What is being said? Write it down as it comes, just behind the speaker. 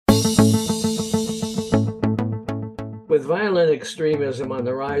With violent extremism on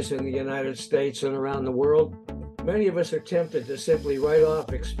the rise in the United States and around the world, many of us are tempted to simply write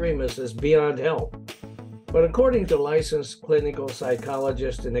off extremists as beyond help. But according to licensed clinical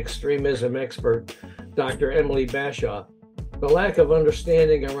psychologist and extremism expert, Dr. Emily Bashah, the lack of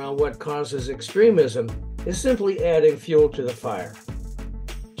understanding around what causes extremism is simply adding fuel to the fire.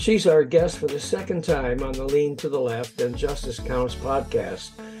 She's our guest for the second time on the Lean to the Left and Justice Counts podcast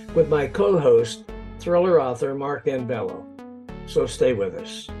with my co-host, thriller author Mark and Bello. So stay with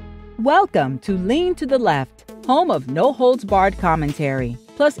us. Welcome to Lean to the Left, home of no-holds-barred commentary,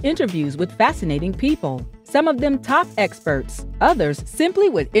 plus interviews with fascinating people. Some of them top experts, others simply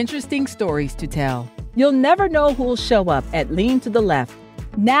with interesting stories to tell. You'll never know who'll show up at Lean to the Left.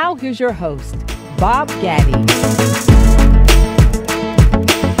 Now here's your host, Bob Gaddy.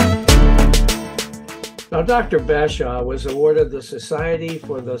 Now, Dr. Bashah was awarded the Society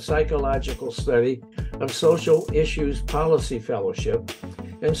for the Psychological Study of Social Issues Policy Fellowship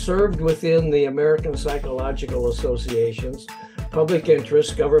and served within the American Psychological Association's Public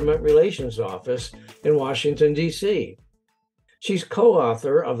Interest Government Relations Office in Washington, D.C. She's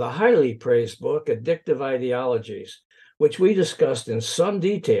co-author of the highly praised book, Addictive Ideologies, which we discussed in some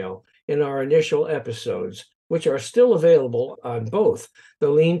detail in our initial episodes, which are still available on both the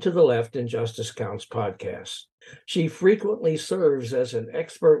Lean to the Left and Justice Counts podcasts. She frequently serves as an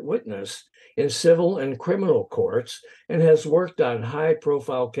expert witness in civil and criminal courts and has worked on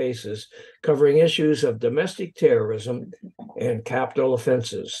high-profile cases covering issues of domestic terrorism and capital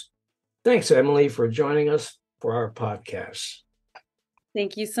offenses. Thanks, Emily, for joining us for our podcast.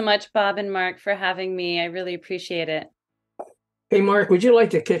 Thank you so much, Bob and Mark, for having me. I really appreciate it. Hey, Mark, would you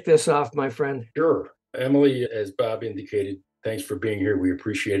like to kick this off, my friend? Sure. Emily, as Bob indicated, thanks for being here. We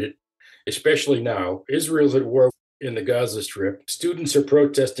appreciate it, especially now. Israel's at war in the Gaza Strip. Students are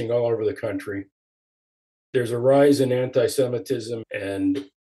protesting all over the country. There's a rise in anti-Semitism and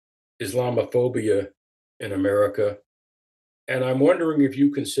Islamophobia in America. And I'm wondering if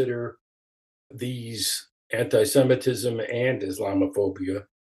you consider these anti-Semitism and Islamophobia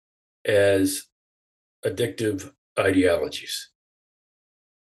as addictive ideologies.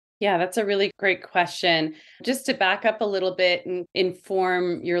 Yeah, that's a really great question. Just to back up a little bit and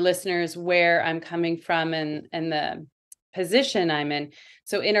inform your listeners where I'm coming from and the position I'm in.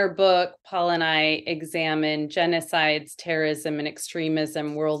 So in our book, Paul and I examine genocides, terrorism, and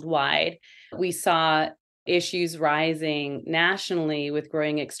extremism worldwide. We saw issues rising nationally with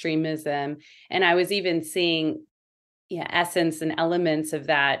growing extremism. And I was even seeing essence and elements of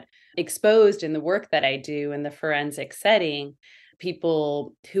that exposed in the work that I do in the forensic setting.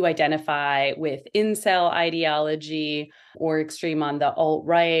 People who identify with incel ideology or extreme on the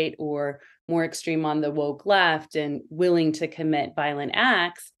alt-right or more extreme on the woke left and willing to commit violent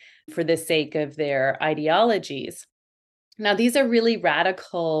acts for the sake of their ideologies. Now, these are really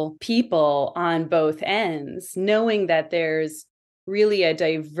radical people on both ends, knowing that there's really a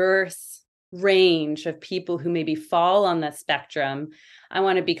diverse range of people who maybe fall on the spectrum. I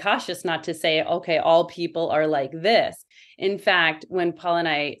want to be cautious not to say, okay, all people are like this. In fact, when Paul and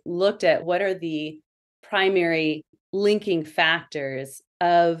I looked at what are the primary linking factors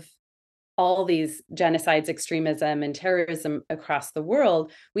of all these genocides, extremism, and terrorism across the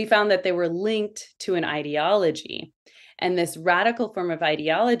world, we found that they were linked to an ideology. And this radical form of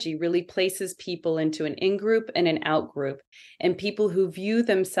ideology really places people into an in-group and an out-group. And people who view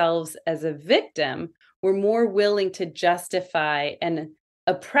themselves as a victim were more willing to justify and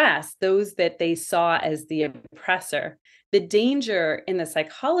oppress those that they saw as the oppressor. The danger in the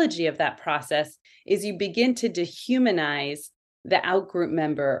psychology of that process is you begin to dehumanize the outgroup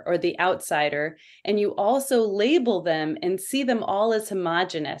member or the outsider, and you also label them and see them all as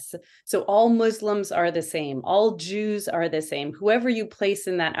homogenous. So all Muslims are the same, all Jews are the same, whoever you place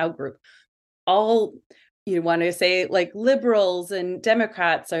in that outgroup, all you want to say like liberals and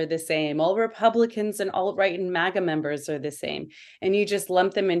Democrats are the same, all Republicans and alt-right and MAGA members are the same, and you just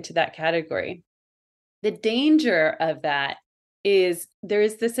lump them into that category. The danger of that is there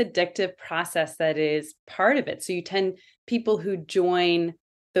is this addictive process that is part of it. So people who join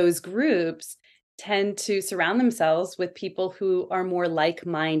those groups tend to surround themselves with people who are more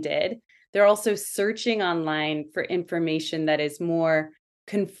like-minded. They're also searching online for information that is more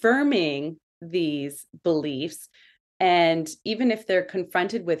confirming these beliefs. And even if they're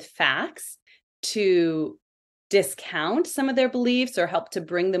confronted with facts, to discount some of their beliefs or help to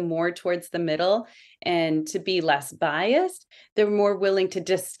bring them more towards the middle and to be less biased, they're more willing to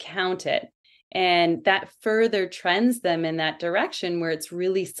discount it. And that further trends them in that direction where it's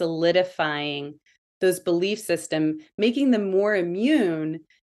really solidifying those belief systems, making them more immune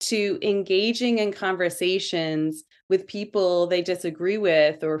to engaging in conversations with people they disagree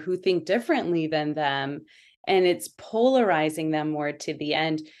with or who think differently than them. And it's polarizing them more to the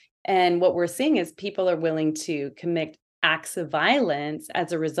end. And what we're seeing is people are willing to commit acts of violence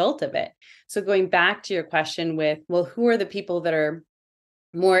as a result of it. So going back to your question with, well, who are the people that are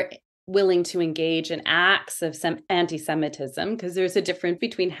more willing to engage in acts of some anti-Semitism? Because there's a difference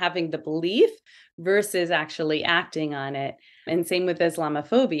between having the belief versus actually acting on it. And same with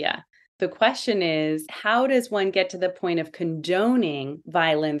Islamophobia. The question is, how does one get to the point of condoning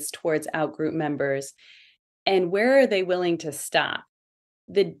violence towards outgroup members? And where are they willing to stop?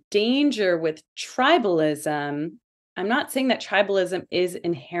 The danger with tribalism, I'm not saying that tribalism is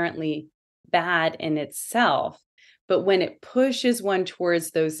inherently bad in itself, but when it pushes one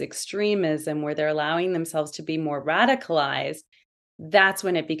towards those extremism where they're allowing themselves to be more radicalized, that's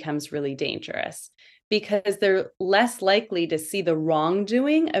when it becomes really dangerous, because they're less likely to see the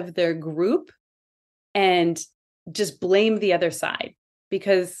wrongdoing of their group and just blame the other side,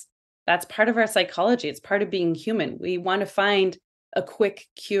 because that's part of our psychology. It's part of being human. We want to find a quick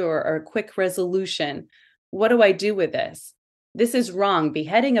cure or a quick resolution. What do I do with this? This is wrong.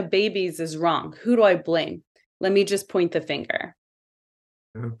 Beheading of babies is wrong. Who do I blame? Let me just point the finger.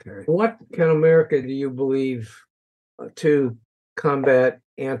 Okay. What can America, do you believe, to combat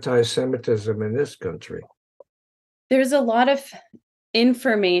anti-Semitism in this country? There's a lot of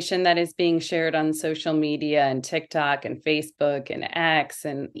information that is being shared on social media and TikTok and Facebook and X,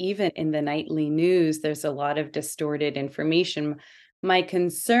 and even in the nightly news, there's a lot of distorted information. My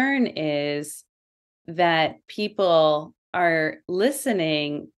concern is that people are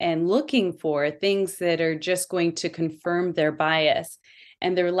listening and looking for things that are just going to confirm their bias,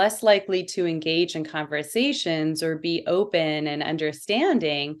 and they're less likely to engage in conversations or be open and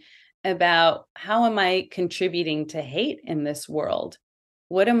understanding about how am I contributing to hate in this world?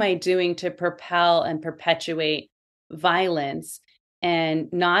 What am I doing to propel and perpetuate violence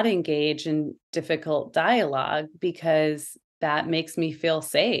and not engage in difficult dialogue because that makes me feel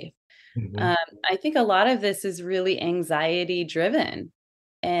safe? Mhm. I think a lot of this is really anxiety driven,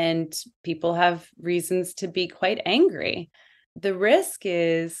 and people have reasons to be quite angry. The risk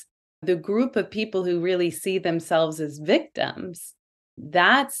is the group of people who really see themselves as victims.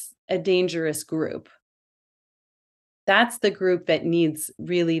 That's a dangerous group. That's the group that needs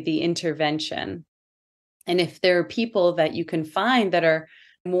really the intervention. And if there are people that you can find that are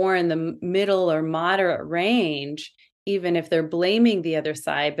more in the middle or moderate range, even if they're blaming the other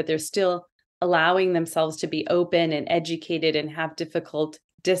side, but they're still allowing themselves to be open and educated and have difficult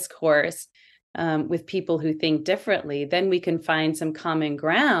discourse with people who think differently, then we can find some common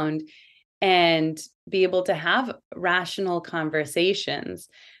ground and be able to have rational conversations.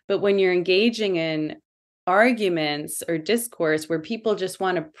 But when you're engaging in arguments or discourse where people just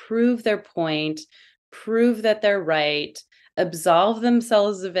want to prove their point, prove that they're right, absolve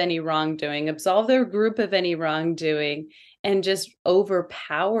themselves of any wrongdoing, absolve their group of any wrongdoing, and just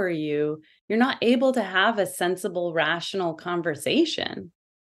overpower you, you're not able to have a sensible, rational conversation.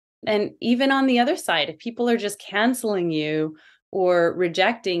 And even on the other side, if people are just canceling you or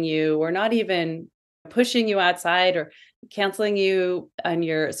rejecting you or not even pushing you outside or canceling you on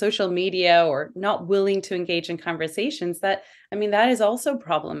your social media or not willing to engage in conversations, that is also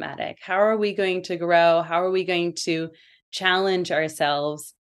problematic. How are we going to grow? How are we going to challenge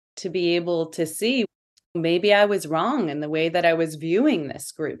ourselves to be able to see maybe I was wrong in the way that I was viewing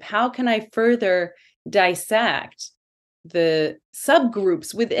this group? How can I further dissect the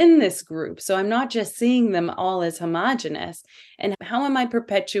subgroups within this group so I'm not just seeing them all as homogenous? And how am I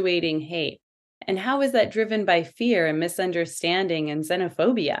perpetuating hate? And how is that driven by fear and misunderstanding and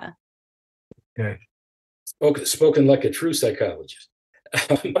xenophobia? Okay. Spoken like a true psychologist.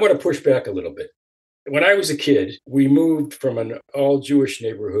 I want to push back a little bit. When I was a kid, we moved from an all-Jewish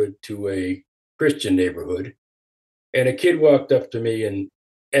neighborhood to a Christian neighborhood, and a kid walked up to me and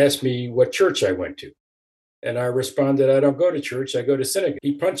asked me what church I went to. And I responded, I don't go to church, I go to synagogue.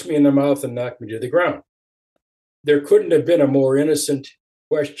 He punched me in the mouth and knocked me to the ground. There couldn't have been a more innocent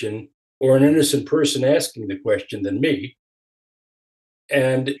question or an innocent person asking the question than me.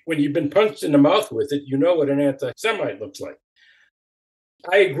 And when you've been punched in the mouth with it, you know what an anti-Semite looks like.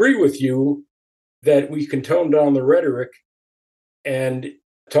 I agree with you that we can tone down the rhetoric and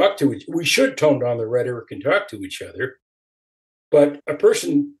talk to each. We should tone down the rhetoric and talk to each other. But a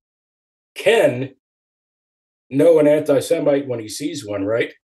person can know an anti-Semite when he sees one,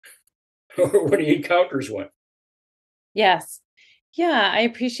 right? Or when he encounters one. Yes. Yeah, I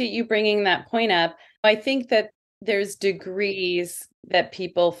appreciate you bringing that point up. I think that there's degrees that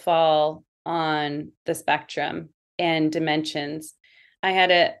people fall on the spectrum and dimensions. I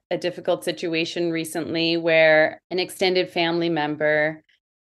had a difficult situation recently where an extended family member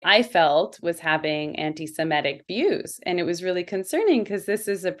I felt was having anti-Semitic views. And it was really concerning because this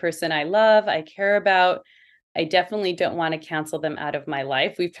is a person I love, I care about. I definitely don't want to cancel them out of my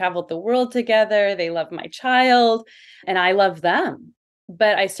life. We've traveled the world together. They love my child and I love them.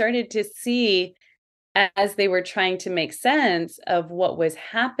 But I started to see, as they were trying to make sense of what was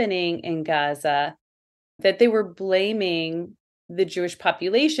happening in Gaza, that they were blaming the Jewish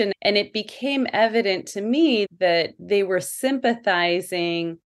population. And it became evident to me that they were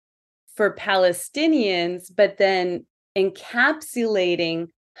sympathizing for Palestinians, but then encapsulating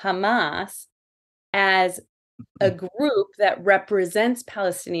Hamas as a group that represents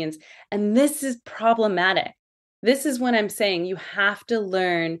Palestinians. And this is problematic. This is what I'm saying. You have to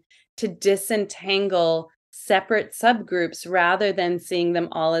learn to disentangle separate subgroups rather than seeing them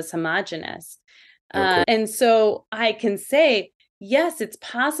all as homogenous. Okay. And so I can say, yes, it's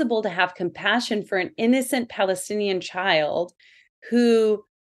possible to have compassion for an innocent Palestinian child who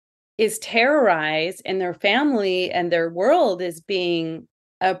is terrorized and their family and their world is being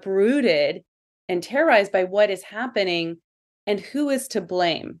uprooted and terrorized by what is happening, and who is to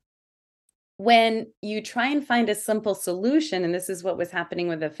blame. When you try and find a simple solution, and this is what was happening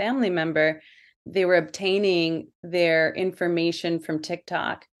with a family member, they were obtaining their information from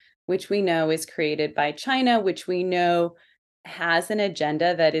TikTok, which we know is created by China, which we know has an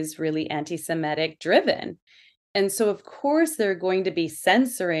agenda that is really anti-Semitic driven. And so, of course, they're going to be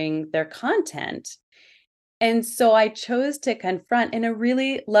censoring their content. And so I chose to confront in a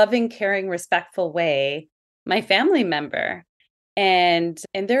really loving, caring, respectful way my family member. And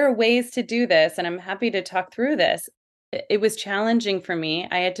there are ways to do this, and I'm happy to talk through this. It was challenging for me.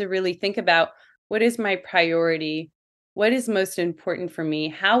 I had to really think about, what is my priority? What is most important for me?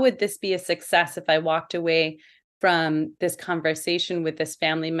 How would this be a success if I walked away from this conversation with this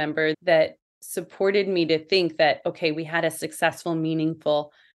family member that supported me to think that, okay, we had a successful,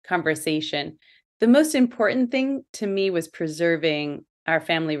 meaningful conversation? The most important thing to me was preserving our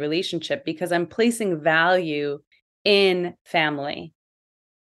family relationship, because I'm placing value in family.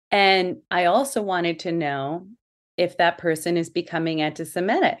 And I also wanted to know if that person is becoming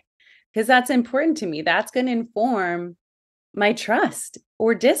anti-Semitic, because that's important to me. That's going to inform my trust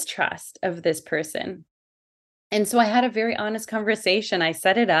or distrust of this person. And so I had a very honest conversation. I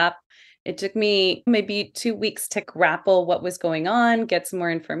set it up. It took me maybe 2 weeks to grapple what was going on, get some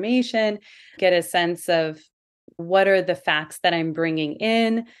more information, get a sense of what are the facts that I'm bringing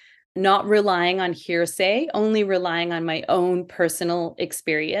in, not relying on hearsay, only relying on my own personal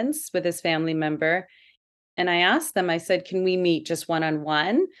experience with this family member. And I asked them, I said, can we meet just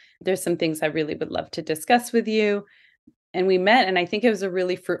one-on-one? There's some things I really would love to discuss with you. And we met, and I think it was a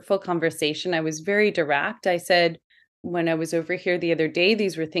really fruitful conversation. I was very direct. I said, when I was over here the other day,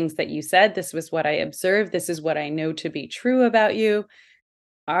 these were things that you said. This was what I observed. This is what I know to be true about you.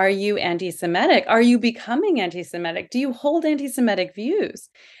 Are you anti-Semitic? Are you becoming anti-Semitic? Do you hold anti-Semitic views?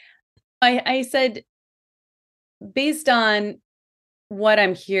 I said, based on what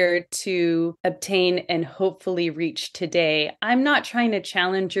I'm here to obtain and hopefully reach today, I'm not trying to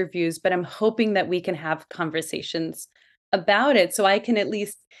challenge your views, but I'm hoping that we can have conversations about it so I can at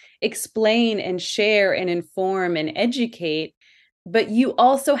least explain and share and inform and educate. But you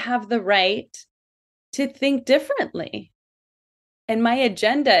also have the right to think differently. And my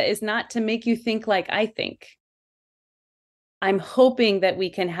agenda is not to make you think like I think. I'm hoping that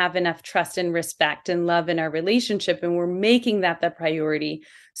we can have enough trust and respect and love in our relationship, and we're making that the priority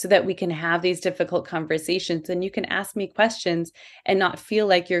so that we can have these difficult conversations and you can ask me questions and not feel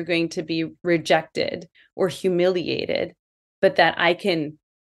like you're going to be rejected or humiliated, but that I can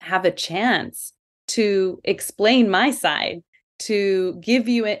have a chance to explain my side, to give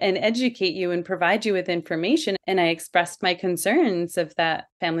you and educate you and provide you with information. And I expressed my concerns of that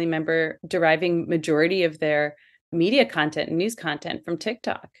family member deriving majority of their media content and news content from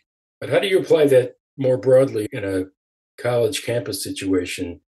TikTok. But how do you apply that more broadly in a college campus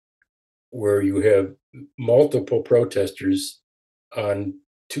situation where you have multiple protesters on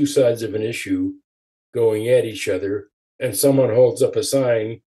two sides of an issue going at each other, and someone holds up a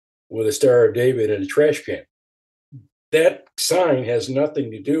sign with a Star of David and a trash can? That sign has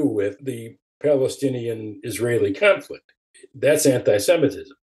nothing to do with the Palestinian-Israeli conflict. That's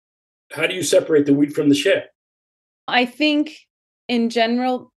anti-Semitism. How do you separate the wheat from the chaff? I think in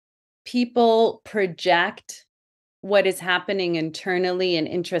general, people project what is happening internally and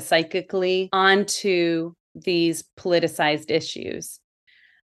intrapsychically onto these politicized issues.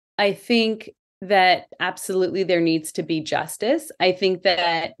 I think that absolutely there needs to be justice. I think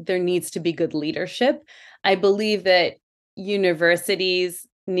that there needs to be good leadership. I believe that universities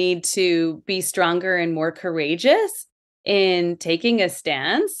need to be stronger and more courageous in taking a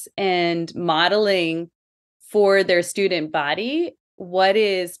stance and modeling for their student body what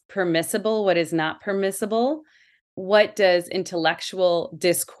is permissible, what is not permissible, what does intellectual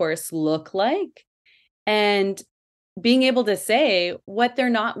discourse look like, and being able to say what they're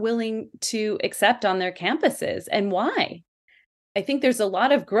not willing to accept on their campuses and why. I think there's a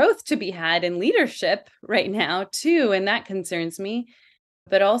lot of growth to be had in leadership right now, too, and that concerns me.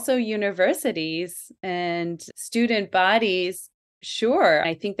 But also universities and student bodies. Sure,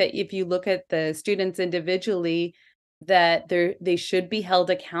 I think that if you look at the students individually, that they should be held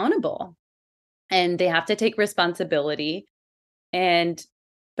accountable and they have to take responsibility.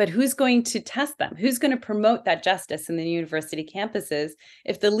 But who's going to test them? Who's going to promote that justice in the university campuses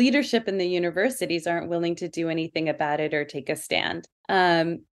if the leadership in the universities aren't willing to do anything about it or take a stand?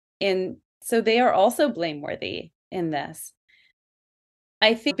 And so they are also blameworthy in this.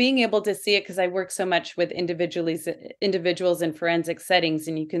 I think being able to see it, because I work so much with individuals in forensic settings,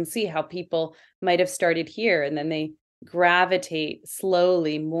 and you can see how people might have started here and then they gravitate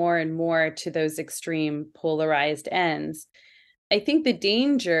slowly more and more to those extreme polarized ends. I think the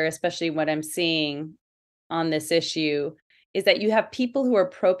danger, especially what I'm seeing on this issue, is that you have people who are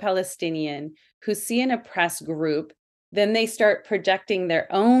pro-Palestinian who see an oppressed group, then they start projecting their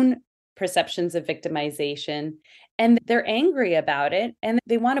own perceptions of victimization, and they're angry about it, and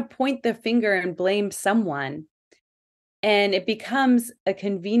they want to point the finger and blame someone. And it becomes a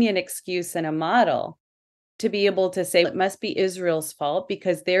convenient excuse and a model to be able to say it must be Israel's fault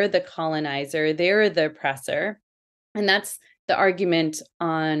because they're the colonizer, they're the oppressor. And that's the argument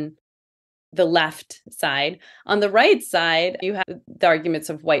on the left side. On the right side, you have the arguments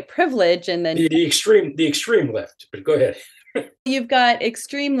of white privilege, and then the extreme left. But go ahead. You've got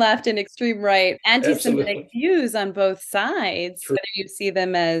extreme left and extreme right, anti-Semitic views on both sides, True. whether you see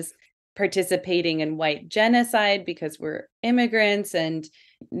them as participating in white genocide because we're immigrants and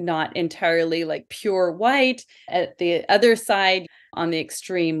not entirely like pure white. At the other side, on the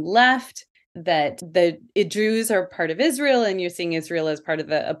extreme left, that the Jews are part of Israel and you're seeing Israel as part of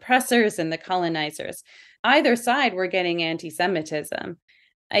the oppressors and the colonizers. Either side, we're getting anti-Semitism.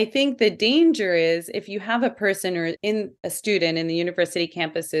 I think the danger is if you have a person or a student in the university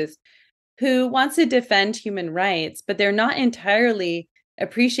campuses who wants to defend human rights, but they're not entirely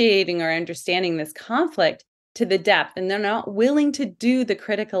appreciating or understanding this conflict to the depth, and they're not willing to do the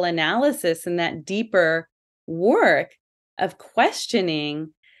critical analysis and that deeper work of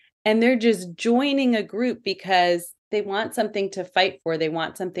questioning, and they're just joining a group because they want something to fight for, they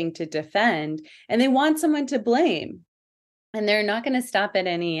want something to defend, and they want someone to blame. And they're not going to stop at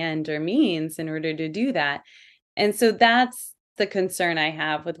any end or means in order to do that. And so that's the concern I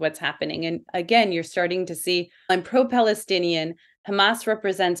have with what's happening. And again, you're starting to see, I'm pro-Palestinian, Hamas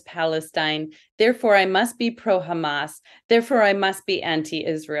represents Palestine, therefore I must be pro-Hamas, therefore I must be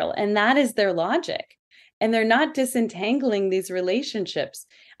anti-Israel. And that is their logic. And they're not disentangling these relationships.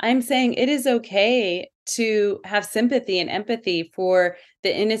 I'm saying it is okay to have sympathy and empathy for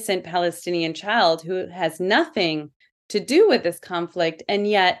the innocent Palestinian child who has nothing to do with this conflict, and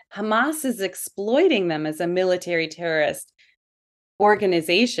yet Hamas is exploiting them as a military terrorist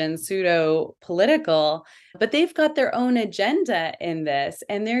organization, pseudo-political, but they've got their own agenda in this,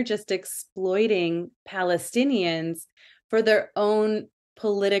 and they're just exploiting Palestinians for their own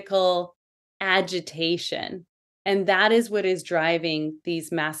political agitation. And that is what is driving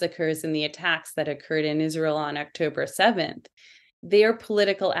these massacres and the attacks that occurred in Israel on October 7th. They are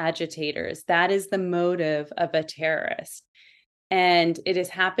political agitators. That is the motive of a terrorist. And it is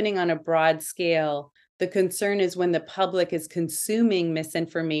happening on a broad scale. The concern is when the public is consuming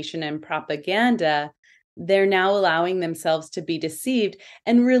misinformation and propaganda, they're now allowing themselves to be deceived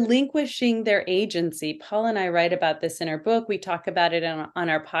and relinquishing their agency. Paul and I write about this in our book. We talk about it on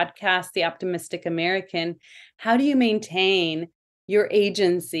our podcast, The Optimistic American. How do you maintain your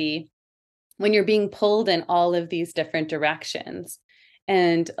agency when you're being pulled in all of these different directions?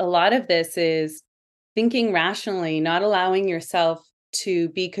 And a lot of this is thinking rationally, not allowing yourself to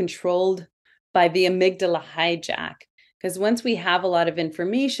be controlled by the amygdala hijack. Because once we have a lot of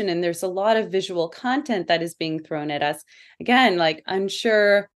information and there's a lot of visual content that is being thrown at us, again, like I'm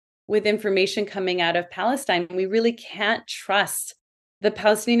sure with information coming out of Palestine, we really can't trust the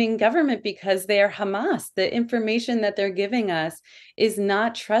Palestinian government because they are Hamas. The information that they're giving us is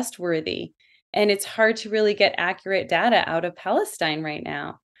not trustworthy. And it's hard to really get accurate data out of Palestine right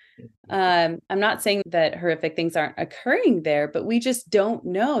now. I'm not saying that horrific things aren't occurring there, but we just don't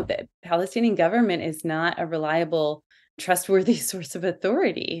know. That Palestinian government is not a reliable, trustworthy source of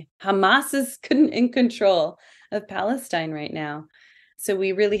authority. Hamas is in control of Palestine right now. So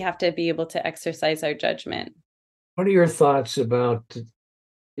we really have to be able to exercise our judgment. What are your thoughts about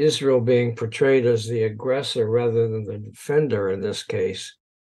Israel being portrayed as the aggressor rather than the defender in this case?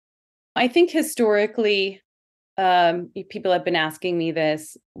 I think historically, people have been asking me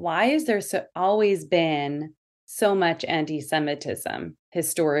this, why is there always been so much anti-Semitism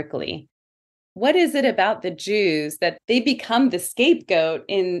historically? What is it about the Jews that they become the scapegoat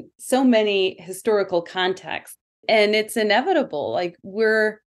in so many historical contexts? And it's inevitable. Like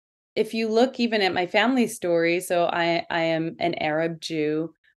if you look even at my family story, so I am an Arab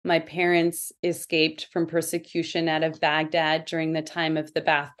Jew. My parents escaped from persecution out of Baghdad during the time of the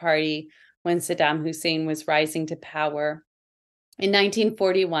Ba'ath Party when Saddam Hussein was rising to power. In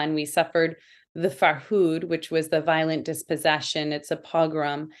 1941, we suffered the Farhud, which was the violent dispossession. It's a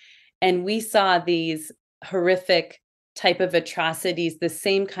pogrom. And we saw these horrific type of atrocities, the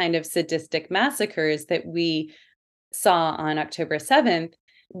same kind of sadistic massacres that we saw on October 7th,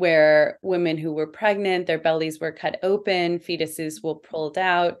 where women who were pregnant, their bellies were cut open, fetuses were pulled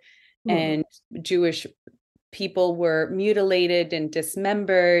out, and Jewish people were mutilated and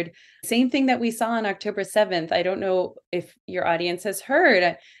dismembered. Same thing that we saw on October 7th. I don't know if your audience has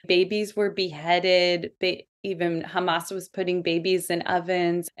heard. Babies were beheaded. Even Hamas was putting babies in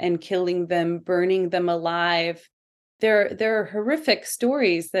ovens and killing them, burning them alive. There are horrific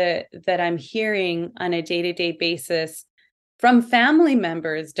stories that I'm hearing on a day-to-day basis from family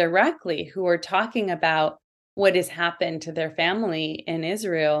members directly who are talking about what has happened to their family in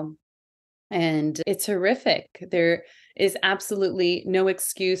Israel. And it's horrific. There is absolutely no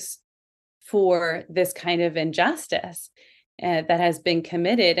excuse for this kind of injustice that has been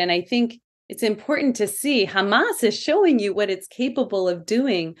committed. And I think it's important to see Hamas is showing you what it's capable of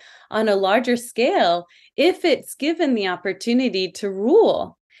doing on a larger scale if it's given the opportunity to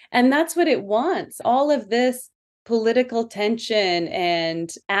rule. And that's what it wants. All of this political tension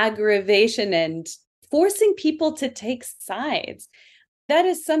and aggravation and forcing people to take sides. That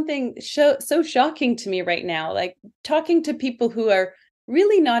is something so shocking to me right now. Like talking to people who are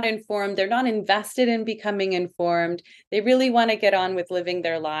really not informed, they're not invested in becoming informed. They really want to get on with living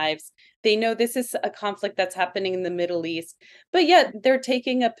their lives. They know this is a conflict that's happening in the Middle East, but yet they're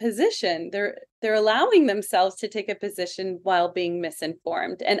taking a position. They're allowing themselves to take a position while being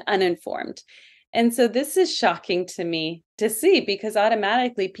misinformed and uninformed. And so this is shocking to me to see, because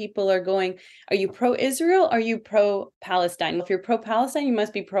automatically people are going, are you pro-Israel? Are you pro-Palestine? If you're pro-Palestine, you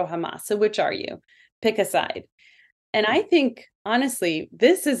must be pro-Hamas. So which are you? Pick a side. And I think, honestly,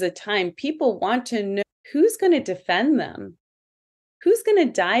 this is a time people want to know who's going to defend them, who's going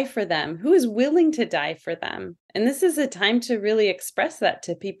to die for them, who is willing to die for them. And this is a time to really express that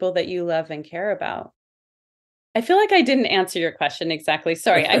to people that you love and care about. I feel like I didn't answer your question exactly.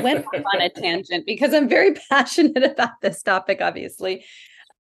 Sorry, I went off on a tangent because I'm very passionate about this topic, obviously.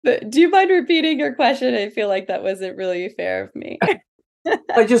 But do you mind repeating your question? I feel like that wasn't really fair of me.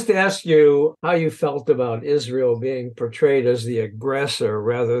 I just asked you how you felt about Israel being portrayed as the aggressor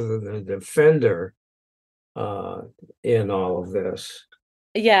rather than the defender in all of this.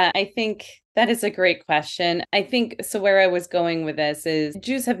 Yeah, I think that is a great question. I think so. Where I was going with this is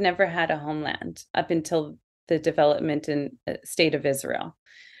Jews have never had a homeland up until the development in state of Israel.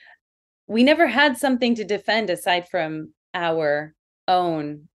 We never had something to defend aside from our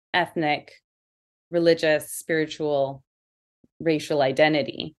own ethnic, religious, spiritual, racial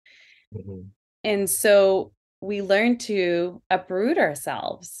identity. Mm-hmm. And so we learned to uproot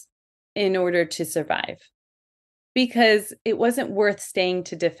ourselves in order to survive, because it wasn't worth staying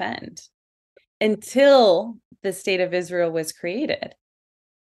to defend until the state of Israel was created.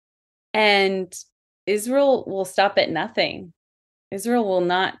 And Israel will stop at nothing. Israelis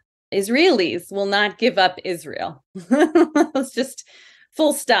will not give up Israel. Let's just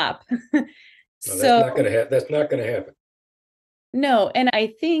full stop. No, that's not going to happen. No, and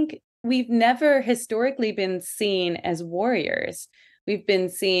I think we've never historically been seen as warriors. We've been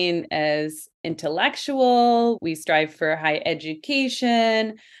seen as intellectual. We strive for high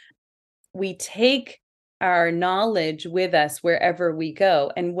education. We take our knowledge with us wherever we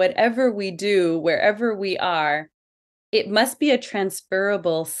go. And whatever we do, wherever we are, it must be a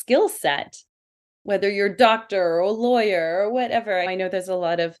transferable skill set, whether you're a doctor or a lawyer or whatever. I know there's a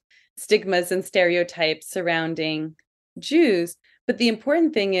lot of stigmas and stereotypes surrounding Jews, but the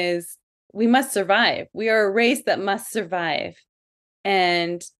important thing is we must survive. We are a race that must survive.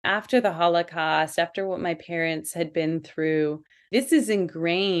 And after the Holocaust, after what my parents had been through, this is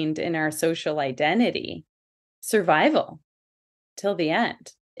ingrained in our social identity. Survival till the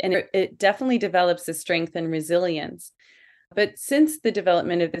end. And it definitely develops the strength and resilience. But since the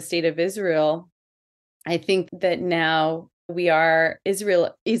development of the state of Israel, I think that now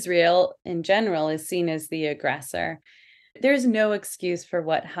Israel in general is seen as the aggressor. There's no excuse for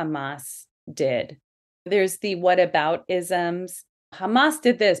what Hamas did. There's the what about isms. Hamas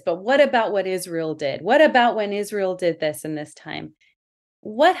did this, but what about what Israel did? What about when Israel did this in this time?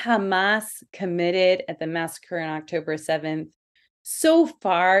 What Hamas committed at the massacre on October 7th so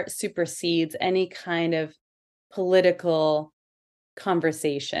far supersedes any kind of political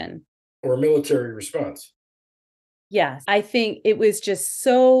conversation or military response. Yes, I think it was just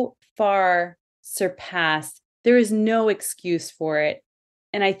so far surpassed. There is no excuse for it.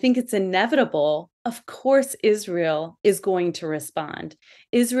 And I think it's inevitable. Of course, Israel is going to respond.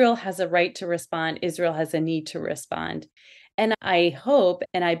 Israel has a right to respond. Israel has a need to respond. And I hope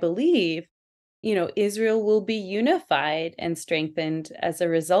and I believe, Israel will be unified and strengthened as a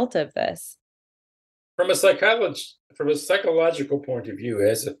result of this. From a psychological point of view,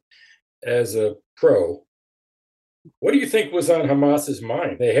 as a pro, what do you think was on Hamas's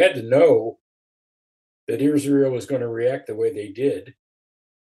mind? They had to know that Israel was going to react the way they did.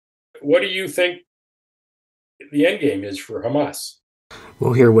 What do you think the end game is for Hamas?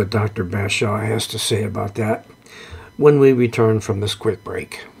 We'll hear what Dr. Bashah has to say about that when we return from this quick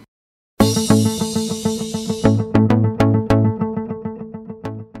break.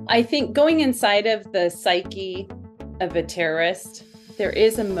 I think going inside of the psyche of a terrorist, there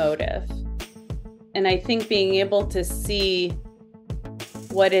is a motive. And I think being able to see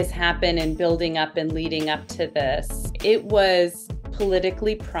what has happened and building up and leading up to this, it was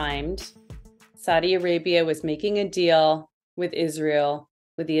politically primed. Saudi Arabia was making a deal with Israel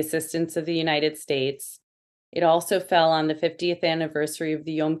with the assistance of the United States. It also fell on the 50th anniversary of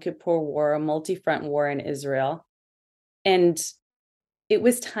the Yom Kippur War, a multi-front war in Israel. And it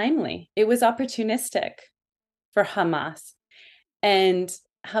was timely. It was opportunistic for Hamas. And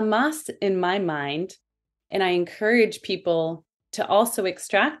Hamas, in my mind, and I encourage people to also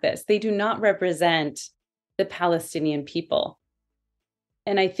extract this, they do not represent the Palestinian people.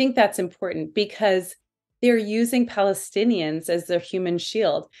 And I think that's important because they're using Palestinians as their human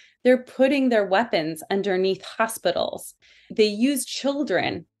shield. They're putting their weapons underneath hospitals. They use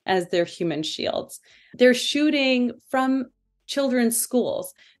children as their human shields. They're shooting from children's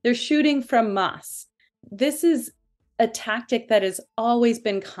schools. They're shooting from mosques. This is a tactic that has always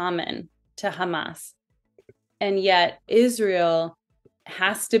been common to Hamas. And yet Israel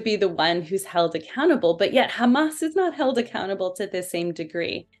has to be the one who's held accountable, but yet Hamas is not held accountable to the same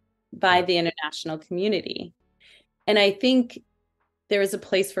degree by the international community. And I think there is a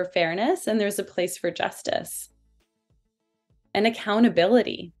place for fairness and there's a place for justice and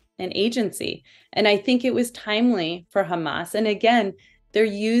accountability and agency. And I think it was timely for Hamas. And again, they're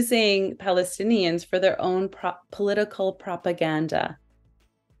using Palestinians for their own political propaganda.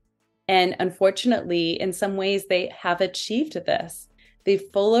 And unfortunately, in some ways, they have achieved this. They've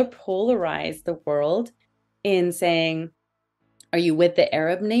fully polarized the world in saying, are you with the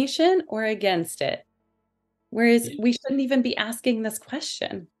Arab nation or against it? Whereas we shouldn't even be asking this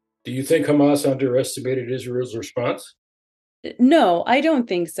question. Do you think Hamas underestimated Israel's response? No, I don't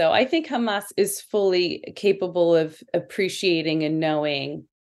think so. I think Hamas is fully capable of appreciating and knowing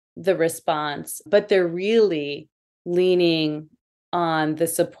the response, but they're really leaning on the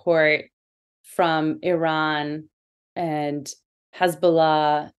support from Iran and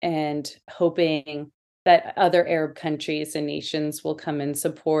Hezbollah and hoping that other Arab countries and nations will come and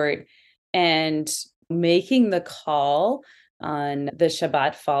support, and making the call on the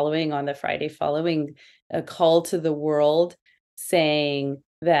Shabbat following, on the Friday following, a call to the world saying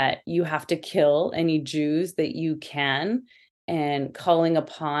that you have to kill any Jews that you can, and calling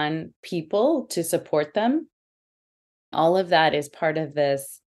upon people to support them. All of that is part of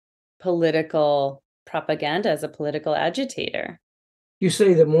this political propaganda as a political agitator. You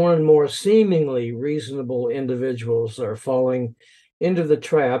say that more and more seemingly reasonable individuals are falling into the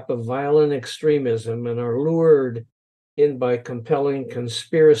trap of violent extremism and are lured in by compelling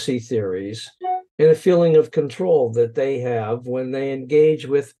conspiracy theories and a feeling of control that they have when they engage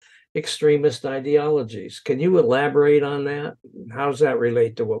with extremist ideologies. Can you elaborate on that? How does that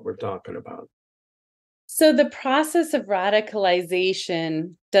relate to what we're talking about? So the process of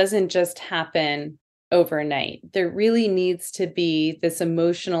radicalization doesn't just happen overnight. There really needs to be this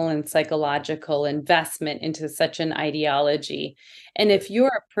emotional and psychological investment into such an ideology. And if you're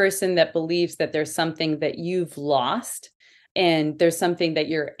a person that believes that there's something that you've lost and there's something that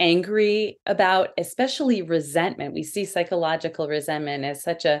you're angry about, especially resentment, we see psychological resentment as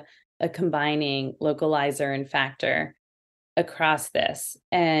such a combining localizer and factor across this,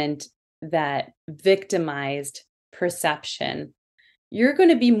 and that victimized perception, you're going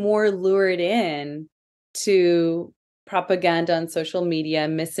to be more lured in to propaganda on social media,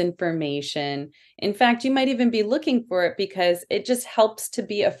 misinformation. In fact, you might even be looking for it because it just helps to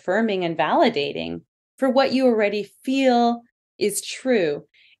be affirming and validating for what you already feel is true.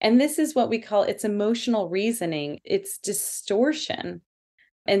 And this is what we call it's emotional reasoning. It's distortion.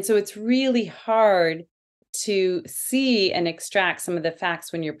 And so it's really hard to see and extract some of the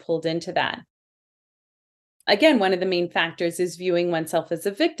facts when you're pulled into that. Again, one of the main factors is viewing oneself as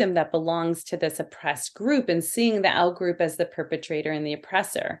a victim that belongs to this oppressed group and seeing the out-group as the perpetrator and the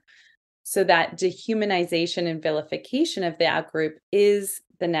oppressor. So that dehumanization and vilification of the out-group is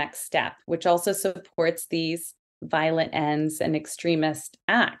the next step, which also supports these violent ends and extremist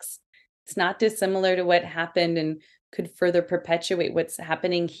acts. It's not dissimilar to what happened and could further perpetuate what's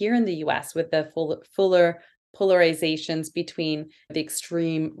happening here in the US with the fuller polarizations between the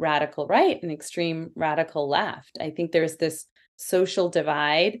extreme radical right and extreme radical left. I think there's this social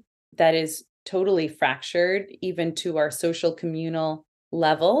divide that is totally fractured, even to our social communal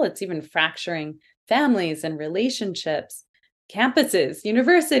level. It's even fracturing families and relationships, campuses,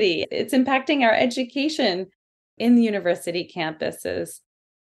 university. It's impacting our education in the university campuses.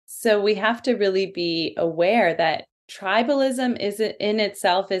 So we have to really be aware that tribalism in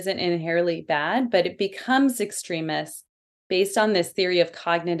itself isn't inherently bad, but it becomes extremist based on this theory of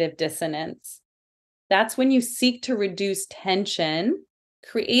cognitive dissonance. That's when you seek to reduce tension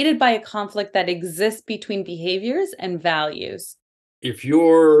created by a conflict that exists between behaviors and values. If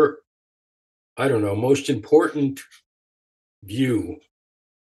your, most important view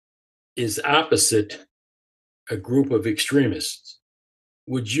is opposite a group of extremists,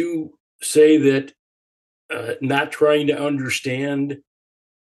 would you say that not trying to understand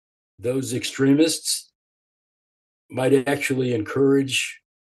those extremists might actually encourage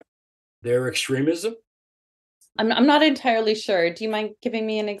their extremism? I'm not entirely sure. Do you mind giving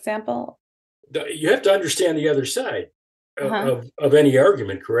me an example? You have to understand the other side of any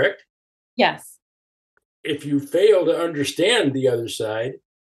argument, correct? Yes. If you fail to understand the other side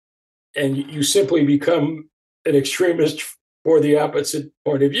and you simply become an extremist for the opposite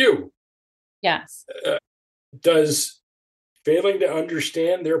point of view. Yes. Does failing to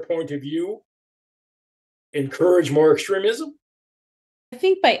understand their point of view encourage more extremism? I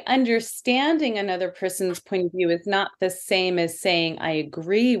think by understanding another person's point of view is not the same as saying I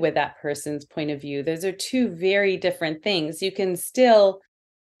agree with that person's point of view. Those are two very different things. You can still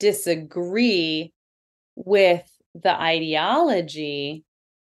disagree with the ideology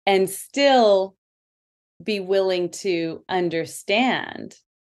and still be willing to understand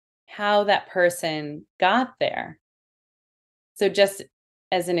how that person got there. So just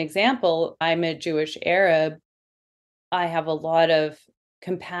as an example, I'm a Jewish Arab. I have a lot of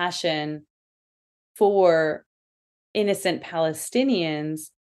compassion for innocent Palestinians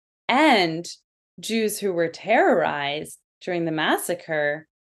and Jews who were terrorized during the massacre,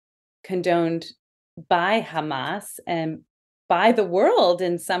 condoned by Hamas and by the world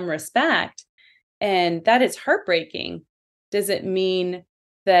in some respect. And that is heartbreaking. Does it mean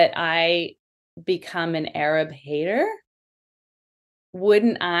that I become an Arab hater?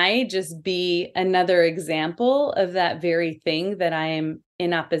 Wouldn't I just be another example of that very thing that I am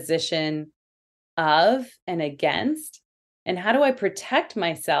in opposition of and against? And how do I protect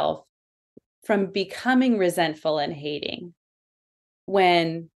myself from becoming resentful and hating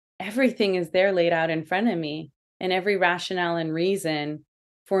when everything is there laid out in front of me and every rationale and reason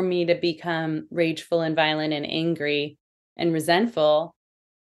for me to become rageful and violent and angry and resentful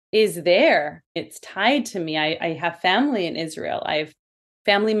is there? It's tied to me. I have family in Israel. I have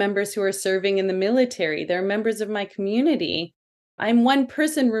family members who are serving in the military. They're members of my community. I'm one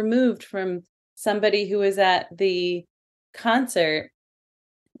person removed from somebody who was at the concert,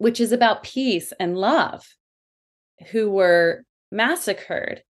 which is about peace and love, who were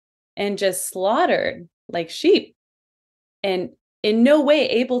massacred and just slaughtered like sheep and in no way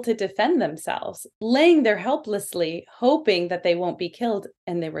able to defend themselves, laying there helplessly, hoping that they won't be killed,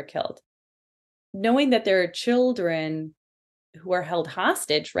 and they were killed. Knowing that there are children who are held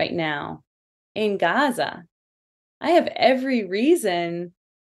hostage right now in Gaza, I have every reason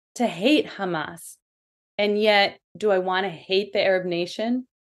to hate Hamas. And yet, do I want to hate the Arab nation?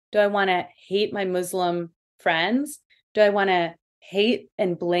 Do I want to hate my Muslim friends? Do I want to hate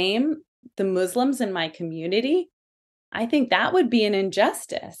and blame the Muslims in my community? I think that would be an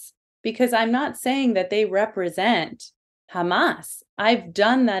injustice because I'm not saying that they represent Hamas. I've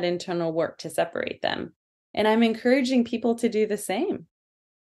done that internal work to separate them. And I'm encouraging people to do the same.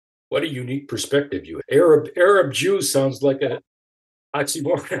 What a unique perspective you have. Arab Jew sounds like an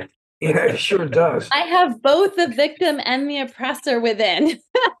oxymoron. Yeah, it sure does. I have both the victim and the oppressor within.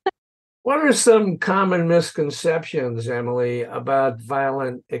 What are some common misconceptions, Emily, about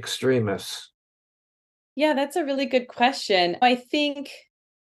violent extremists? Yeah, that's a really good question. I think,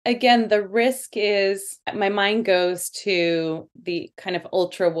 again, the risk is my mind goes to the kind of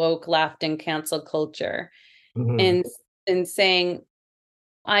ultra woke left and cancel culture Mhm. and saying,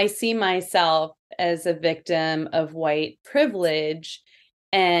 I see myself as a victim of white privilege,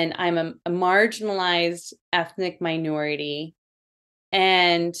 and I'm a marginalized ethnic minority,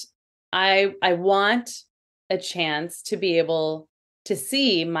 and I want a chance to be able to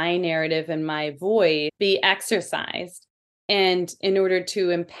see my narrative and my voice be exercised. And in order to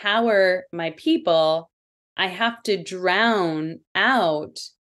empower my people, I have to drown out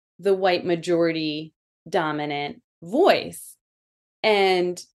the white majority dominant voice.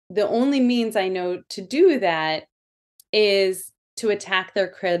 And the only means I know to do that is to attack their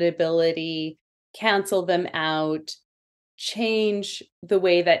credibility, cancel them out, change the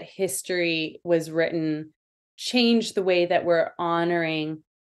way that history was written, change the way that we're honoring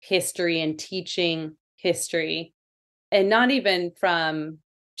history and teaching history, and not even from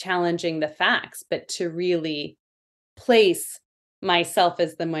challenging the facts, but to really place myself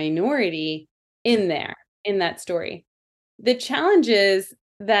as the minority in there, in that story. The challenge is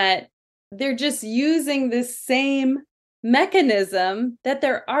that they're just using the same mechanism that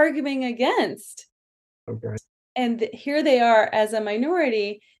they're arguing against. Okay. And here they are as a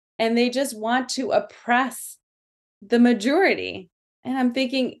minority, and they just want to oppress the majority. And I'm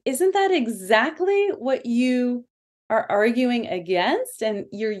thinking, isn't that exactly what you are arguing against? And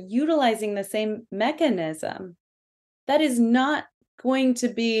you're utilizing the same mechanism. That is not going to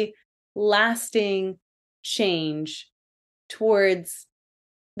be lasting change towards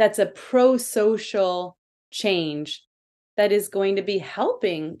that's a pro-social change that is going to be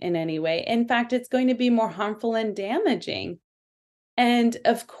helping in any way. In fact, it's going to be more harmful and damaging. And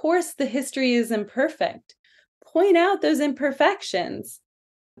of course, the history is imperfect. Point out those imperfections.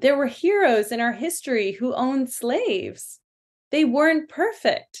 There were heroes in our history who owned slaves. They weren't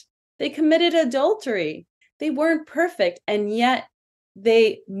perfect. They committed adultery. They weren't perfect. And yet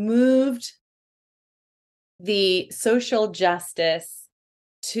they moved the social justice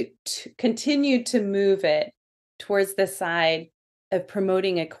to continue to move it towards the side of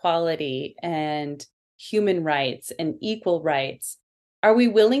promoting equality and human rights and equal rights. Are we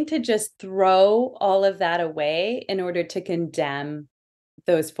willing to just throw all of that away in order to condemn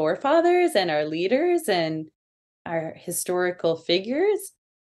those forefathers and our leaders and our historical figures?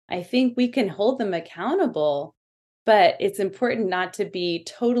 I think we can hold them accountable, but it's important not to be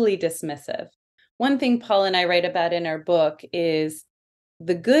totally dismissive. One thing Paul and I write about in our book is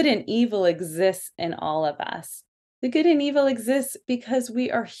the good and evil exists in all of us. The good and evil exists because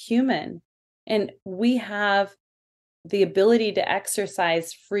we are human and we have the ability to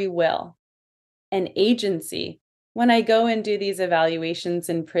exercise free will and agency. When I go and do these evaluations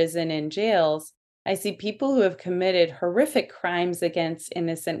in prison and jails, I see people who have committed horrific crimes against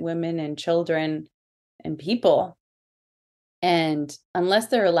innocent women and children and people. And unless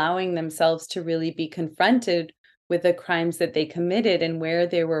they're allowing themselves to really be confronted with the crimes that they committed and where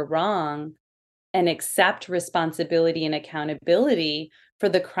they were wrong and accept responsibility and accountability for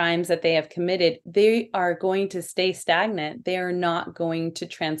the crimes that they have committed, they are going to stay stagnant. They are not going to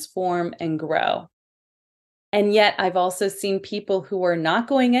transform and grow. And yet I've also seen people who are not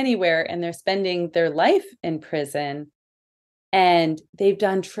going anywhere and they're spending their life in prison and they've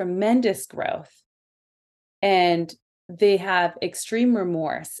done tremendous growth. And they have extreme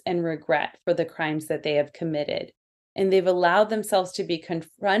remorse and regret for the crimes that they have committed. And they've allowed themselves to be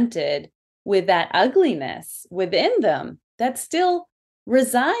confronted with that ugliness within them that still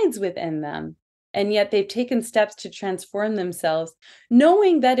resides within them. And yet they've taken steps to transform themselves,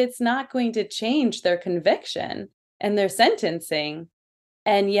 knowing that it's not going to change their conviction and their sentencing.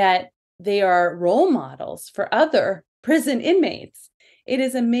 And yet they are role models for other prison inmates. It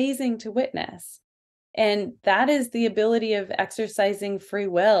is amazing to witness. And that is the ability of exercising free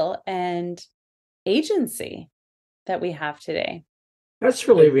will and agency that we have today. That's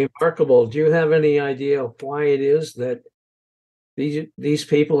really remarkable. Do you have any idea of why it is that these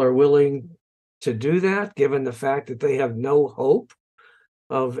people are willing to do that, given the fact that they have no hope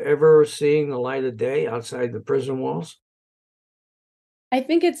of ever seeing the light of day outside the prison walls? I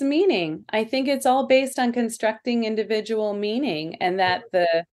think it's meaning. I think it's all based on constructing individual meaning, and that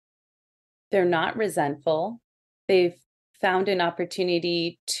they're not resentful. They've found an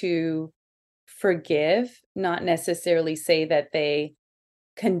opportunity to forgive, not necessarily say that they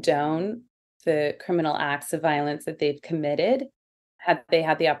condone the criminal acts of violence that they've committed. Had they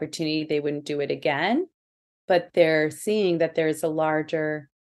had the opportunity, they wouldn't do it again. But they're seeing that there's a larger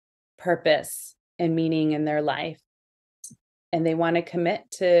purpose and meaning in their life. And they want to commit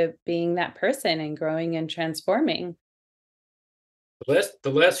to being that person and growing and transforming. The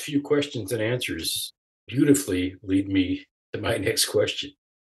last few questions and answers beautifully lead me to my next question.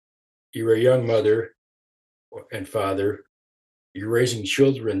 You're a young mother and father. You're raising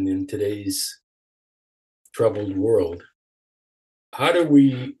children in today's troubled world. How do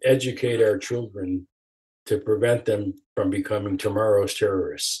we educate our children to prevent them from becoming tomorrow's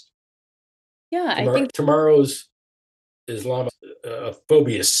terrorists? Yeah, I think tomorrow's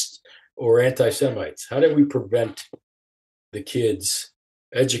Islamophobia or anti-Semites. How do we prevent the kids,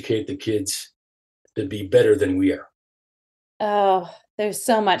 educate the kids to be better than we are? Oh, there's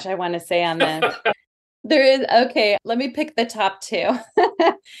so much I want to say on this. There is, okay, let me pick the top two.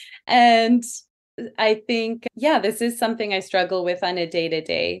 And I think, yeah, this is something I struggle with on a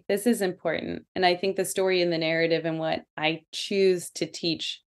day-to-day. This is important. And I think the story and the narrative and what I choose to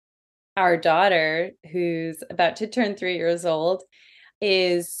teach our daughter, who's about to turn 3 years old,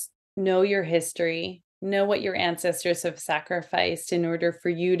 is know your history, know what your ancestors have sacrificed in order for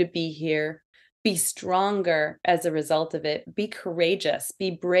you to be here, be stronger as a result of it, be courageous,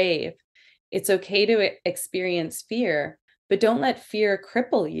 be brave. It's okay to experience fear, but don't let fear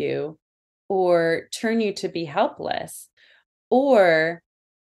cripple you or turn you to be helpless, or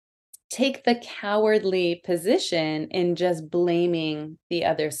take the cowardly position in just blaming the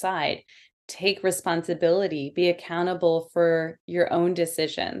other side. Take responsibility, be accountable for your own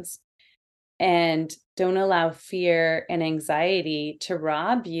decisions, and don't allow fear and anxiety to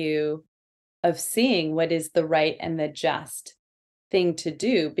rob you of seeing what is the right and the just thing to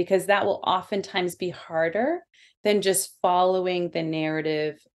do, because that will oftentimes be harder than just following the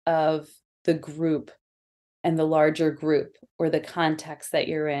narrative of the group and the larger group or the context that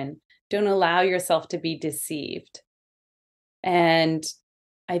you're in. Don't allow yourself to be deceived. And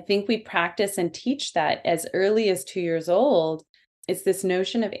I think we practice and teach that as early as 2 years old. It's this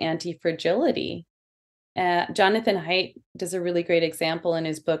notion of anti-fragility. Jonathan Haidt does a really great example in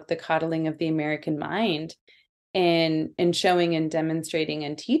his book, The Coddling of the American Mind, in showing and demonstrating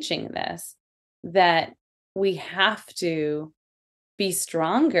and teaching this, that we have to be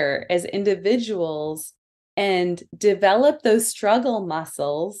stronger as individuals and develop those struggle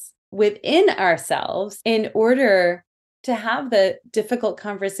muscles within ourselves in order to have the difficult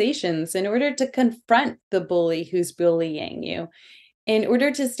conversations, in order to confront the bully who's bullying you, in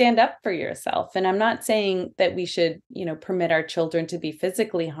order to stand up for yourself. And I'm not saying that we should, permit our children to be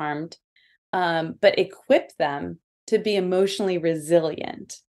physically harmed, but equip them to be emotionally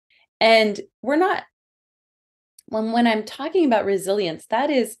resilient. And we're not, when I'm talking about resilience, that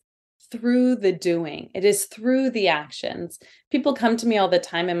is through the doing. It is through the actions. People come to me all the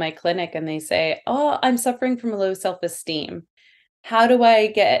time in my clinic and they say, "Oh, I'm suffering from low self-esteem. How do I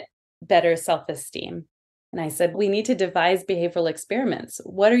get better self-esteem?" And I said, we need to devise behavioral experiments.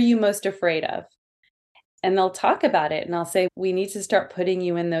 What are you most afraid of? And they'll talk about it. And I'll say, we need to start putting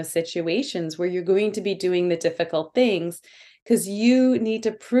you in those situations where you're going to be doing the difficult things, because you need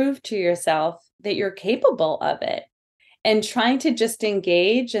to prove to yourself that you're capable of it. And trying to just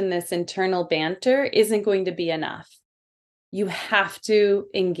engage in this internal banter isn't going to be enough. You have to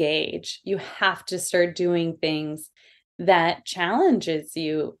engage. You have to start doing things that challenges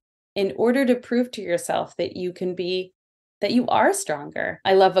you in order to prove to yourself that you are stronger.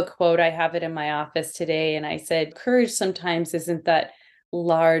 I love a quote. I have it in my office today. And I said, courage sometimes isn't that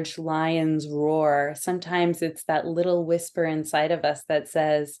large lion's roar. Sometimes it's that little whisper inside of us that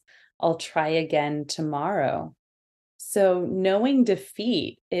says, I'll try again tomorrow. So knowing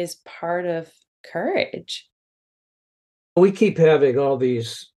defeat is part of courage. We keep having all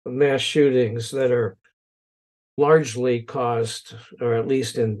these mass shootings that are largely caused, or at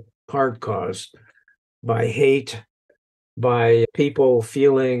least in part caused, by hate, by people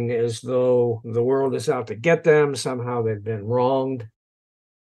feeling as though the world is out to get them, somehow they've been wronged.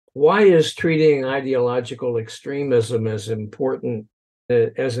 Why is treating ideological extremism as important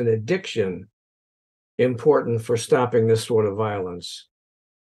as an addiction important for stopping this sort of violence?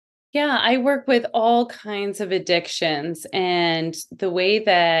 Yeah, I work with all kinds of addictions, and the way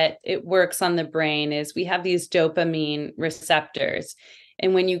that it works on the brain is we have these dopamine receptors.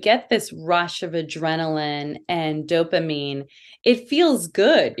 And when you get this rush of adrenaline and dopamine, it feels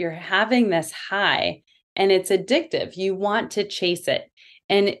good. You're having this high and it's addictive. You want to chase it.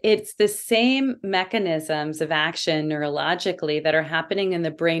 And it's the same mechanisms of action neurologically that are happening in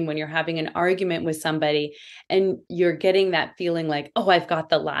the brain when you're having an argument with somebody and you're getting that feeling like, oh, I've got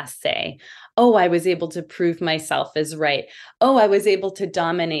the last say. Oh, I was able to prove myself as right. Oh, I was able to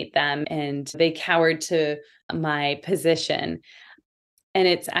dominate them and they cowered to my position. And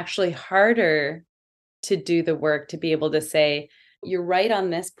it's actually harder to do the work to be able to say, you're right on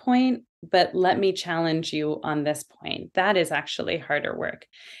this point, but let me challenge you on this point. That is actually harder work.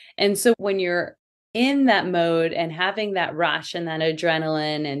 And so when you're in that mode and having that rush and that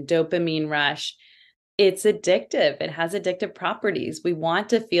adrenaline and dopamine rush, it's addictive. It has addictive properties. We want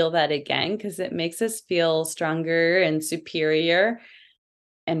to feel that again because it makes us feel stronger and superior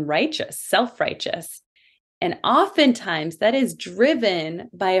and righteous, self-righteous. And oftentimes that is driven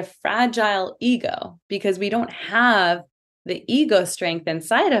by a fragile ego because we don't have the ego strength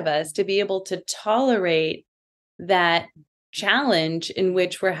inside of us to be able to tolerate that challenge in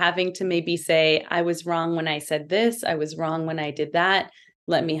which we're having to maybe say, I was wrong when I said this, I was wrong when I did that.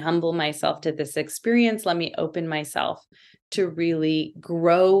 Let me humble myself to this experience. Let me open myself to really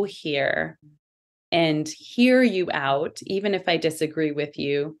grow here and hear you out, even if I disagree with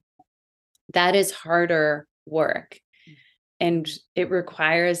you. That is harder work. And it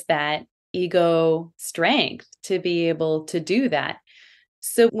requires that ego strength to be able to do that.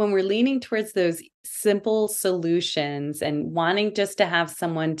 So when we're leaning towards those simple solutions and wanting just to have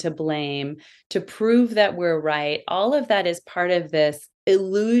someone to blame, to prove that we're right, all of that is part of this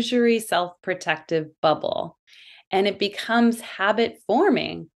illusory self-protective bubble. And it becomes habit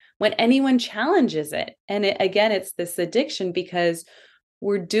forming when anyone challenges it. And again, it's this addiction because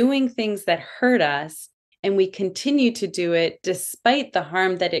we're doing things that hurt us and we continue to do it despite the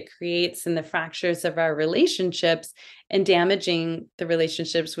harm that it creates in the fractures of our relationships and damaging the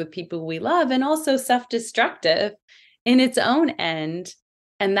relationships with people we love and also self-destructive in its own end.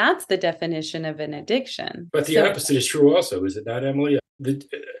 And that's the definition of an addiction. But the opposite is true also, is it not, Emily?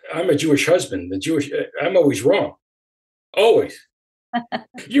 I'm a Jewish husband. I'm always wrong. Always.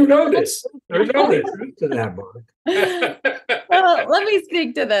 You know this. You know this. To that, Mark. Well, let me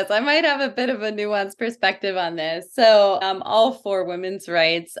speak to this. I might have a bit of a nuanced perspective on this. So I'm all for women's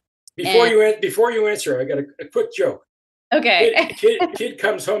rights. Before you answer, I got a quick joke. Okay. Kid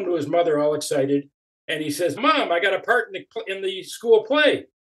comes home to his mother all excited, and he says, "Mom, I got a part in the school play."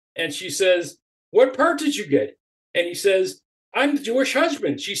 And she says, "What part did you get?" And he says, "I'm the Jewish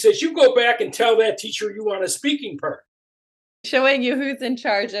husband." She says, "You go back and tell that teacher you want a speaking part." Showing you who's in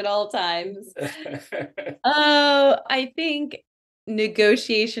charge at all times. Oh, I think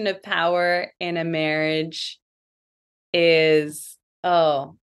negotiation of power in a marriage is,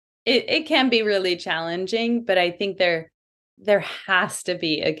 it can be really challenging, but I think there has to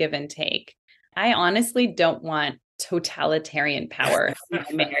be a give and take. I honestly don't want totalitarian power in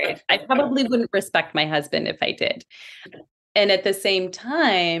my marriage. I probably wouldn't respect my husband if I did. And at the same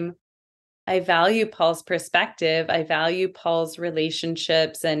time, I value Paul's perspective. I value Paul's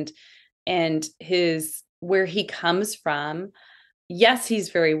relationships and his where he comes from. Yes, he's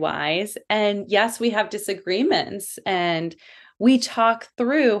very wise. And yes, we have disagreements and we talk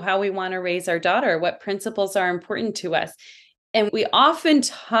through how we want to raise our daughter, what principles are important to us. And we often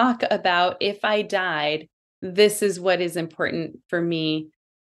talk about if I died, this is what is important for me,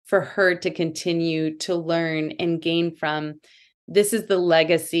 for her to continue to learn and gain from. This is the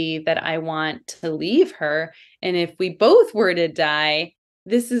legacy that I want to leave her. And if we both were to die,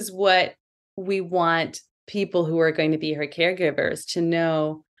 this is what we want people who are going to be her caregivers to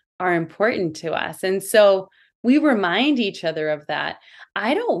know are important to us. And so we remind each other of that.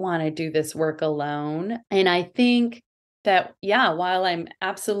 I don't want to do this work alone. And I think that, while I'm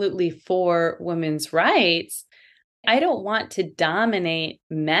absolutely for women's rights, I don't want to dominate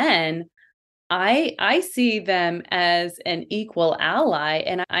men. I see them as an equal ally.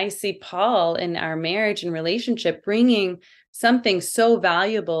 And I see Paul in our marriage and relationship bringing something so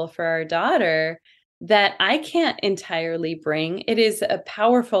valuable for our daughter that I can't entirely bring. It is a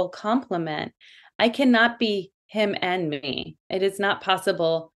powerful complement. I cannot be him and me. It is not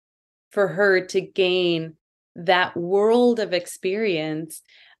possible for her to gain that world of experience.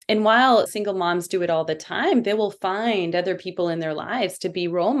 And while single moms do it all the time, they will find other people in their lives to be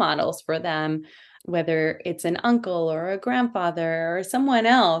role models for them, whether it's an uncle or a grandfather or someone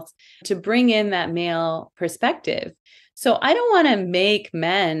else, to bring in that male perspective. So I don't want to make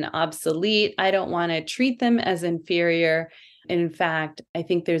men obsolete. I don't want to treat them as inferior. In fact, I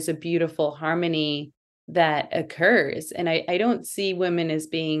think there's a beautiful harmony that occurs. And I don't see women as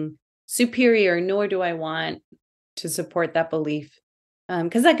being superior, nor do I want to support that belief.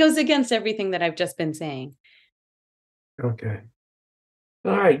 Because that goes against everything that I've just been saying. Okay.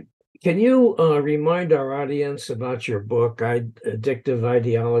 All right. Can you remind our audience about your book, Addictive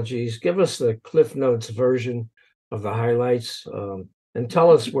Ideologies? Give us the Cliff Notes version of the highlights and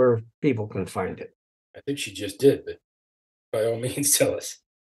tell us where people can find it. I think she just did, but by all means, tell us.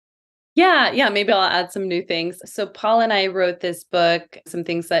 Yeah, maybe I'll add some new things. So Paul and I wrote this book. Some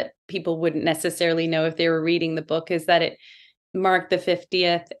things that people wouldn't necessarily know if they were reading the book is that it marked the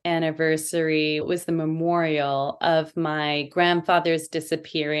 50th anniversary. It was the memorial of my grandfather's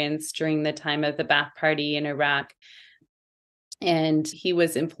disappearance during the time of the Ba'ath Party in Iraq. And he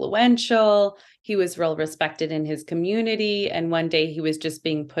was influential. He was well respected in his community. And one day he was just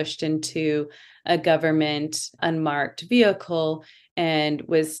being pushed into a government unmarked vehicle and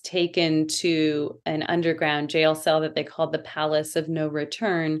was taken to an underground jail cell that they called the Palace of No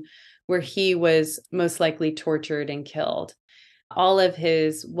Return, where he was most likely tortured and killed. All of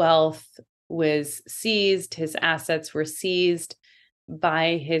his wealth was seized, his assets were seized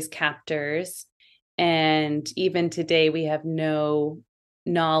by his captors. And even today, we have no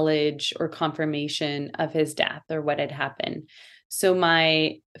knowledge or confirmation of his death or what had happened. So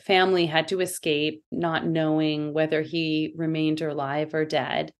my family had to escape, not knowing whether he remained alive or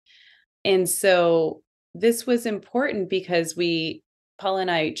dead. And so this was important because Paul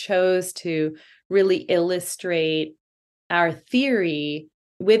and I chose to really illustrate our theory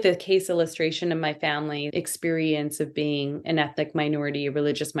with a case illustration of my family experience of being an ethnic minority, a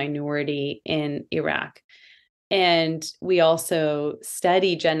religious minority in Iraq. And we also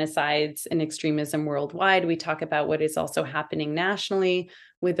study genocides and extremism worldwide. We talk about what is also happening nationally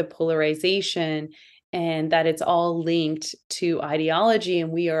with the polarization, and that it's all linked to ideology. And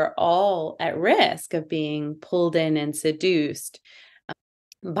we are all at risk of being pulled in and seduced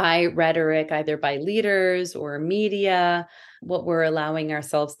by rhetoric, either by leaders or media, what we're allowing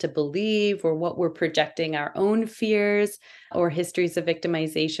ourselves to believe, or what we're projecting our own fears or histories of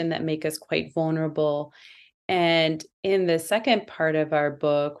victimization that make us quite vulnerable. And in the second part of our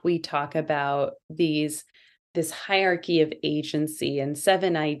book, we talk about this hierarchy of agency and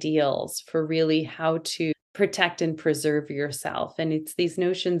 7 ideals for really how to protect and preserve yourself. And it's these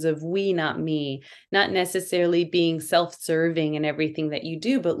notions of we, not me, not necessarily being self-serving in everything that you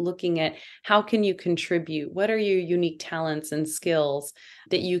do, but looking at how can you contribute? What are your unique talents and skills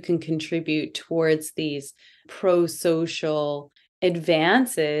that you can contribute towards these pro-social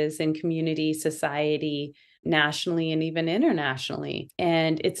advances in community, society, nationally, and even internationally.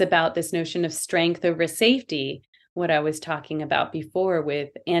 And it's about this notion of strength over safety, what I was talking about before with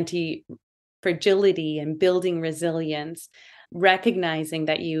anti-fragility and building resilience, recognizing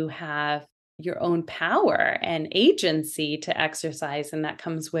that you have your own power and agency to exercise, and that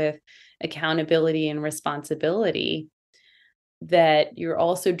comes with accountability and responsibility, that you're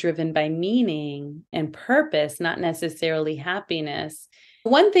also driven by meaning and purpose, not necessarily happiness.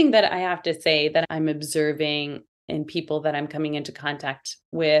 One thing that I have to say that I'm observing in people that I'm coming into contact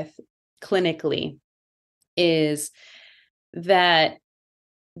with clinically is that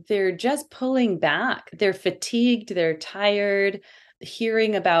they're just pulling back. They're fatigued, they're tired,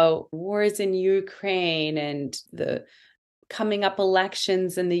 hearing about wars in Ukraine and the coming up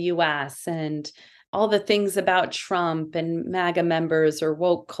elections in the US and all the things about Trump and MAGA members or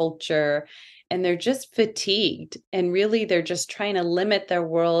woke culture. And they're just fatigued. And really, they're just trying to limit their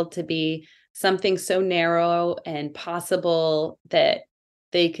world to be something so narrow and possible that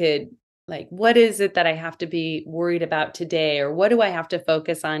they could, like, what is it that I have to be worried about today? Or what do I have to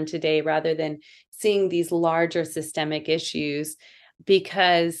focus on today, rather than seeing these larger systemic issues,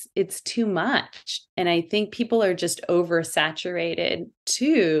 because it's too much. And I think people are just oversaturated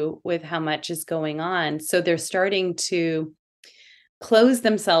too with how much is going on. So they're starting to close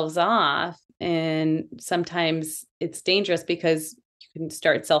themselves off. And sometimes it's dangerous because you can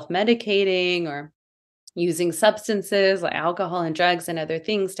start self-medicating or using substances like alcohol and drugs and other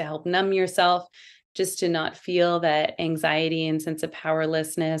things to help numb yourself, just to not feel that anxiety and sense of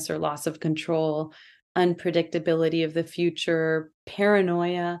powerlessness or loss of control, unpredictability of the future,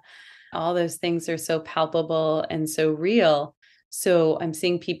 paranoia. All those things are so palpable and so real. So I'm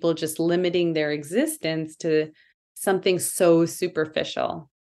seeing people just limiting their existence to something so superficial.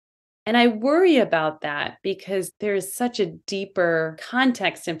 And I worry about that because there's such a deeper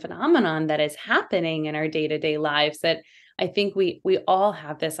context and phenomenon that is happening in our day-to-day lives that I think we all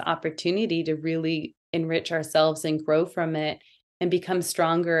have this opportunity to really enrich ourselves and grow from it and become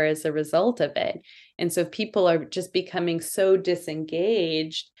stronger as a result of it. And so if people are just becoming so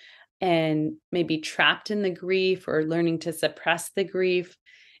disengaged and maybe trapped in the grief or learning to suppress the grief,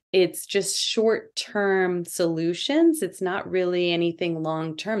 it's just short-term solutions. It's not really anything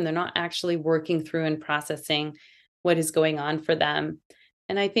long-term. They're not actually working through and processing what is going on for them.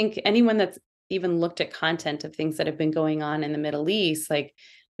 And I think anyone that's even looked at content of things that have been going on in the Middle East, like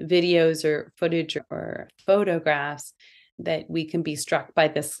videos or footage or photographs, that we can be struck by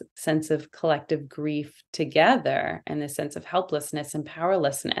this sense of collective grief together and this sense of helplessness and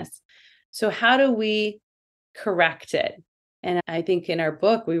powerlessness. So how do we correct it? And I think in our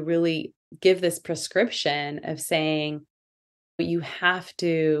book, we really give this prescription of saying you have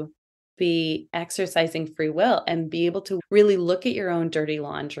to be exercising free will and be able to really look at your own dirty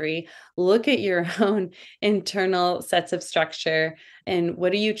laundry, look at your own internal sets of structure, and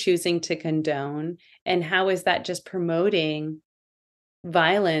what are you choosing to condone? And how is that just promoting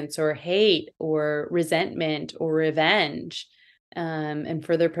violence or hate or resentment or revenge, and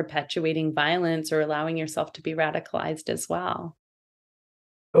further perpetuating violence or allowing yourself to be radicalized as well?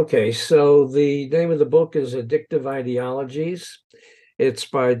 Okay, so the name of the book is Addictive Ideologies. It's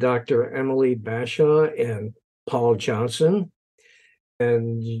by Dr. Emily Bashah and Paul Johnson.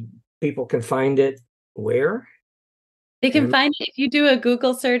 And people can find it where? They can find it if you do a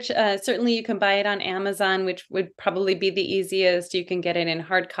Google search. Certainly you can buy it on Amazon, which would probably be the easiest. You can get it in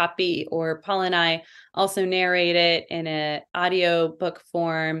hard copy, or Paul and I also narrate it in an audio book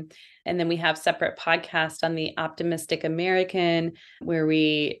form. And then we have separate podcasts on the Optimistic American, where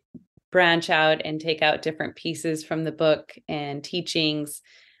we branch out and take out different pieces from the book and teachings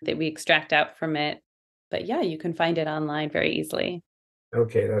that we extract out from it. But yeah, you can find it online very easily.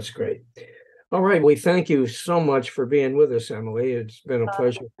 Okay, that's great. All right, we thank you so much for being with us, Emily. It's been a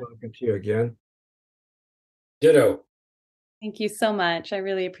pleasure talking to you again. Ditto. Thank you so much. I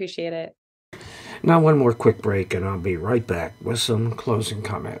really appreciate it. Now, one more quick break, and I'll be right back with some closing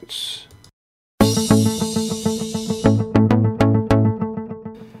comments.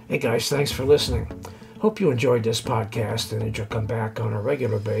 Hey guys, thanks for listening. Hope you enjoyed this podcast and that you'll come back on a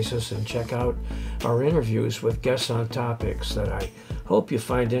regular basis and check out our interviews with guests on topics that I hope you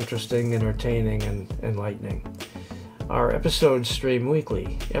find interesting, entertaining, and enlightening. Our episodes stream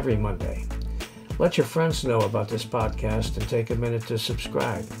weekly, every Monday. Let your friends know about this podcast and take a minute to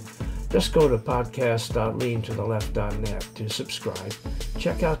subscribe. Just go to podcast.leantotheleft.net to subscribe,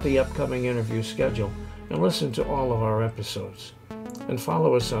 check out the upcoming interview schedule, and listen to all of our episodes. And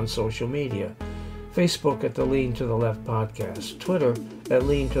follow us on social media. Facebook at the Lean to the Left Podcast, Twitter at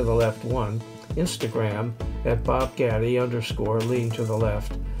Lean to the Left 1, Instagram at BobGaddy_Lean to the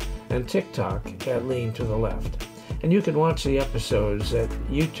Left, and TikTok at Lean to the Left. And you can watch the episodes at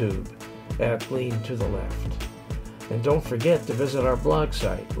YouTube at Lean to the Left. And don't forget to visit our blog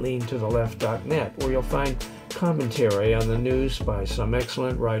site, leantotheleft.net, where you'll find commentary on the news by some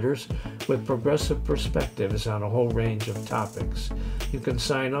excellent writers with progressive perspectives on a whole range of topics. You can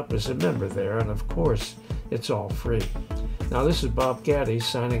sign up as a member there, and of course, it's all free. Now, this is Bob Gaddy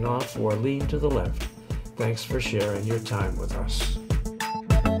signing off for Lean to the Left. Thanks for sharing your time with us.